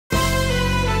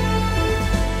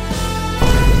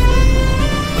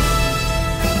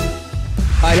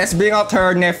Let's bring out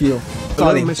her nephew.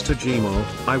 Hello, Mr. Geemo.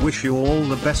 I wish you all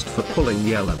the best for pulling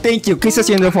Yelan. Thank you. Kisses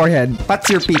you in the forehead.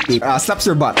 Pats your pee-pee. Slaps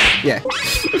your butt. Yeah.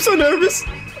 I'm so nervous.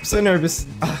 I'm so nervous.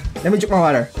 Let me drink my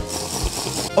water.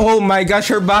 Oh my gosh,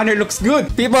 her banner looks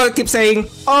good. People keep saying,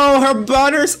 oh, her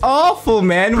banner's awful,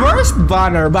 man. Worst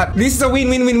banner. But this is a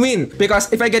win-win-win-win.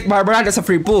 Because if I get Barbara, that's a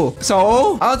free pull.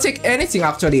 So, I'll take anything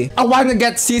actually. I want to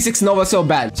get C6 Nova so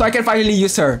bad. So I can finally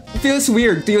use her. It feels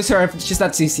weird to use her if she's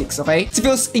not C6, okay? It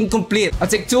feels incomplete. I'll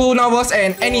take 2 Novas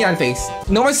and any unface.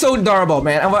 Nova's so adorable,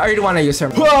 man. I really want to use her.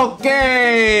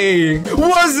 Okay!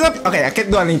 What's up? Okay, I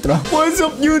can't do an intro. What's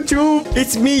up, YouTube?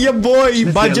 It's me, your boy,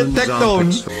 Budget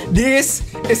Tectone. This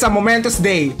is a momentous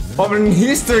day of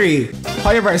history.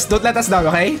 However, don't let us down,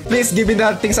 okay? Please give me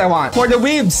the things I want. For the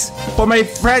weebs, for my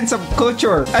friends of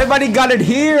culture, everybody gathered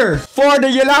here for the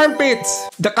Yelarmpits,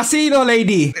 the casino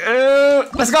lady.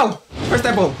 Let's go. First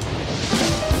temple.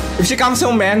 If she comes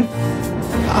home, man,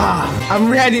 I'm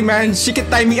ready, man. She can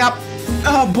tie me up.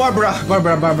 Barbara.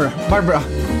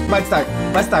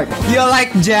 Let's start. You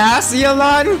like jazz,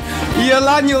 Yelan?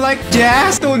 Yelan, you like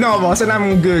jazz? 2 novels and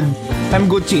I'm good. I'm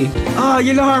Gucci.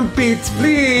 Yelarmpits,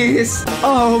 please.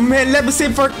 Oh man, let me say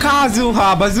for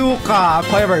Kazuha, Bazooka.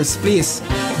 However, please,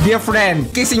 be a friend.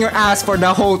 Kissing your ass for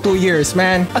the whole 2 years,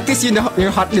 man. I'll kiss you in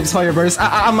your hot lips, However.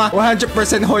 I'm a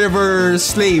 100% However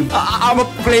slave. I'm a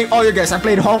play all you guys. I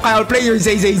played Honkai, I'll play your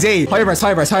Zay. However.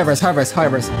 I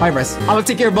will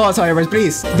take your balls, However,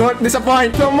 please. Don't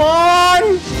disappoint. Come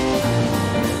on!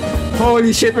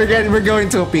 Holy shit, we're going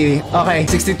to PD. Okay,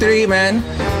 63, man.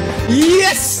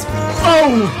 Yes!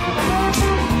 Oh!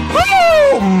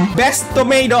 Boom! Best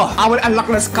tomato. I will unlock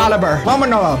the Excalibur. Mama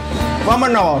no.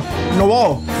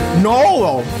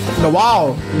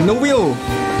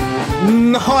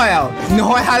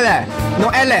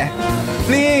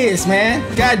 Please, man.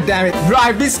 God damn it. Bro,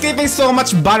 I've been skipping so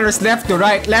much banners left to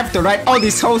right. All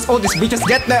these hoes, all these bitches,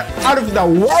 get them out of the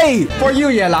way. For you,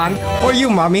 Yelan. For you,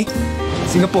 mommy.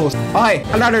 Singapore. Okay,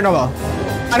 another novel.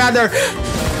 Another.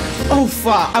 Oh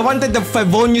fuck, I wanted the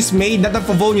Favonius maid, not the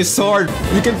Favonius sword.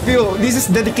 You can feel, this is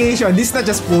dedication. This is not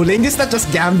just pulling, this is not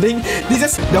just gambling. This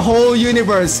is the whole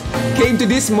universe came to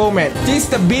this moment. This is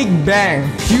the Big Bang.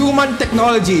 Human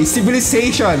technology,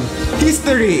 civilization,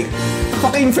 history,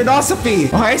 fucking philosophy,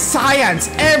 okay, science,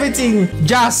 everything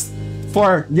just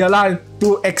for Yelan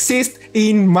to exist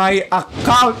in my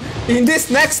account in this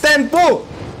next 10 pull.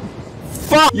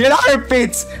 Fuck,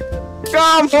 Yelarmpits,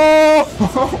 come on.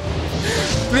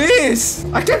 Please!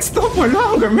 I can't stop for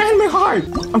longer, man, my heart!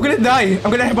 I'm gonna die.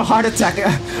 I'm gonna have a heart attack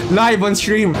live on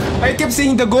stream. I kept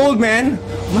seeing the gold, man.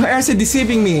 My eyes are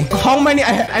deceiving me. How many?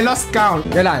 I lost count.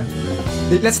 Yelan,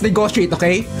 let's negotiate,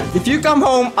 okay? If you come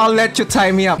home, I'll let you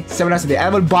tie me up. 7 hours a day. I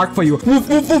will bark for you. Woof,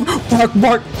 woof, woof.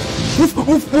 Bark. Woof,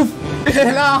 woof, woof.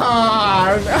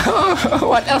 Yelan!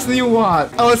 What else do you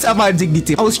want? I was at my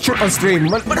dignity. I was strip on stream.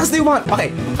 What else do you want?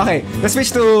 Okay. Let's switch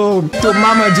to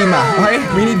Mama Geema. Okay?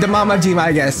 We need the Mama Geema,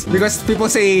 I guess. Because people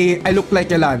say I look like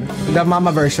Yelan. The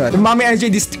Mama version. The Mommy energy,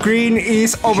 this screen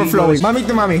is overflowing. Mommy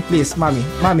to Mommy. Please. Mommy.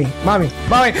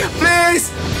 Please!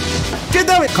 Get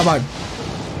down it. Come on.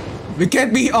 We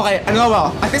can't be. Okay, a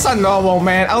novel. At least a novel,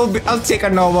 man. I'll take a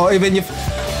novel even if.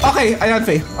 Okay, ayan,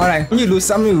 Faye. Alright. When you lose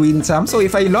some, you win some. So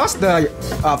if I lost the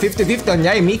 50-50 on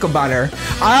Yai Miko banner,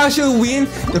 I should win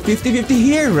the 50-50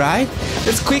 here, right?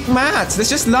 That's quick maths. That's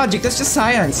just logic. That's just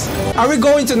science. Are we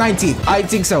going to 90? I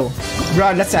think so.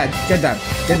 Bro, that's sad. Get there.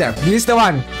 This is the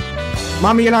one.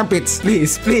 Mommy Yelarmpits.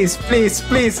 Please.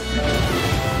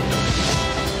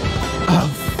 Oh,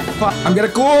 fuck. I'm gonna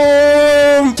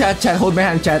go. Chat. Hold my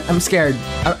hand, chat. I'm scared.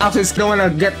 I'm actually don't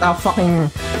wanna get a fucking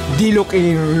D-look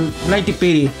in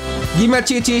 90p. Give me a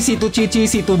Chi-Chi,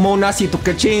 C2 Mona, C2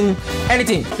 Kaching,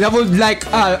 anything that would like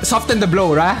soften the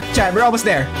blow, right? Chat, we're almost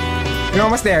there.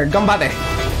 Gambate.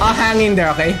 I'll hang in there,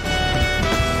 okay?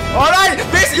 Alright!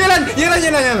 Please, Yelan!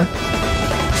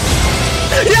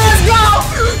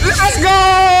 Let's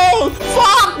go!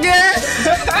 Fuck yes!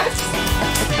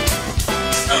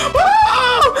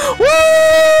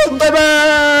 Woo! Baby!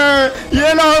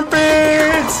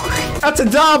 Yelarmpits! That's a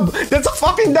dub! That's a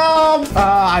fucking dub!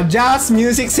 Jazz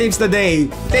music saves the day.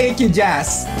 Thank you,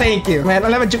 Jazz. Thank you. Man,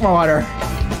 I'll never drink my water.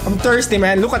 I'm thirsty,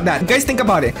 man. Look at that. Guys, think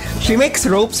about it. She makes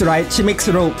ropes, right? She makes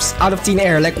ropes out of thin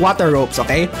air, like water ropes,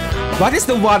 okay? What is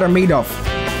the water made of?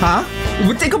 Huh? If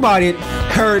you think about it,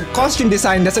 her costume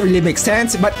design doesn't really make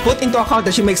sense, but put into account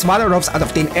that she makes water ropes out of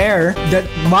thin air, that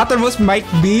water ropes might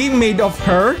be made of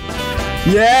her.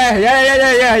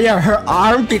 Yeah. Her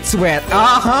armpit sweat.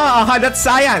 That's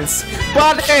science.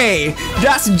 But hey,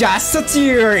 that's just a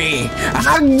theory.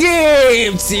 A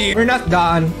game. See, we're not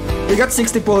done. We got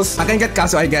 60 pulls. I can get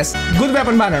Kaso, I guess. Good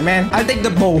weapon banner, man. I'll take the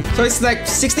bow. So it's like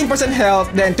 16% health,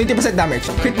 then 20% damage.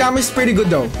 Crit damage is pretty good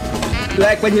though.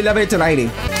 Like when you level it to 90.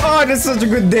 Oh, that's such a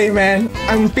good day, man.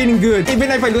 I'm feeling good.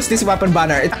 Even if I lose this weapon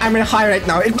banner, I'm in a high right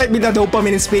now. It might be the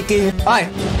dopamine speaking.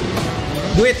 Alright.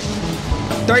 Do it.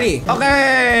 30.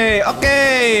 Okay.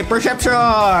 Okay. Perception.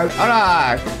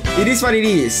 Alright. It is what it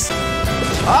is.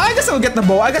 I guess I'll get the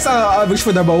bow. I guess I'll wish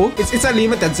for the bow. It's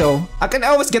unlimited, so I can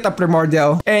always get a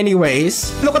primordial.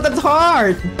 Anyways, look at that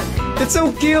heart. That's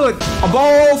so cute. A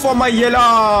bow for my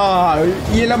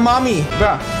Yelan mommy.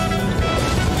 Bruh.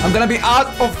 I'm gonna be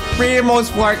out of primos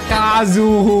for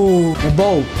Kazu. The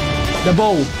bow. The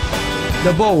bow.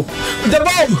 The bow. The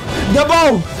bow. The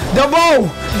bow. The bow.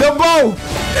 The bow.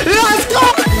 Let's go!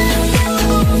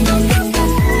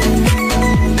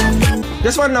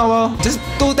 Just one Noah. Just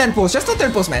 2 10 pulls. Just 2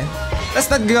 10 pulls, man. Let's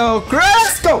not go.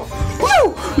 Let's go!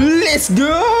 Woo! Let's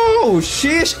go!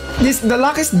 Sheesh. This is the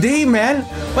luckiest day, man.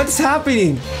 What is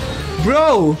happening?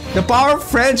 Bro, the power of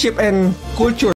friendship and culture.